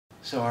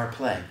So our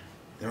play,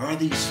 there are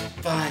these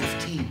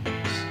 5 teams.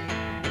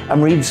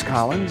 I'm Reeves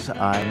Collins.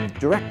 I'm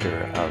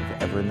director of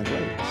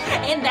Everglades.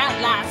 And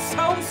that laughs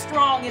so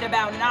strong it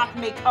about knocked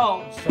me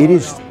cold. It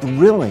is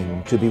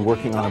thrilling to be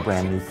working on a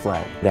brand new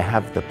play. To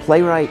have the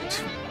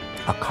playwright,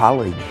 a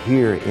colleague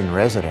here in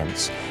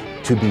residence,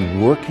 to be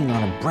working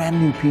on a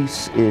brand new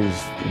piece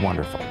is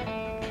wonderful.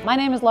 My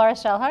name is Laura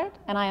Shellhart,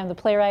 and I am the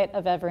playwright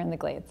of Ever in the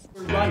Glades.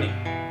 We're running.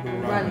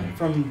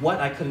 From what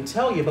I couldn't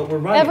tell you, but we're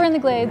running. Ever in the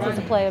Glades is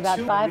a play about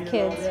 5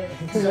 kids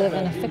who live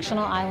in a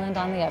fictional island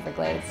on the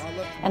Everglades.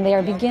 And they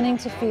are beginning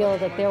to feel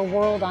that their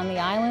world on the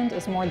island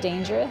is more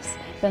dangerous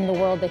than the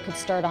world they could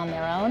start on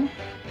their own.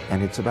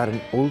 And it's about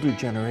an older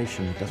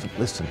generation that doesn't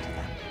listen to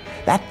them.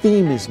 That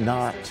theme is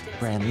not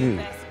brand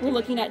new. We're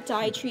looking at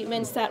dye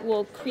treatments that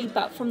will creep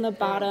up from the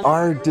bottom.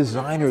 Our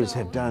designers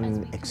have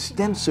done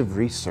extensive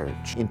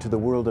research into the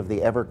world of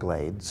the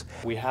Everglades.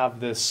 We have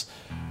this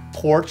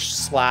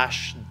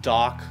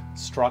porch/dock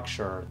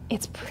structure.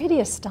 It's pretty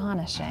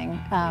astonishing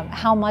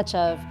how much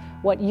of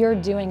what you're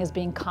doing is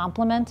being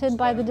complemented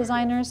by the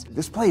designers.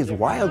 This play is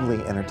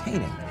wildly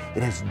entertaining.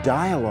 It has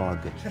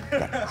dialogue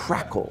that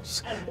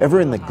crackles. Ever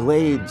in the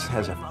Glades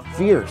has a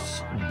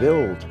fierce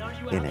build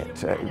in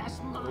it.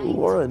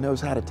 Laura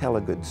knows how to tell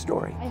a good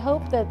story. I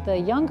hope that the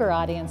younger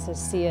audiences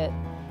see it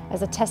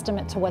as a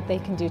testament to what they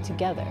can do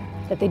together,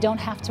 that they don't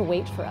have to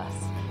wait for us,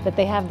 that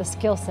they have the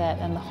skill set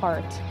and the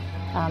heart,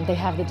 they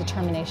have the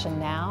determination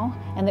now,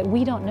 and that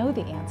we don't know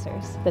the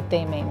answers that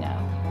they may know.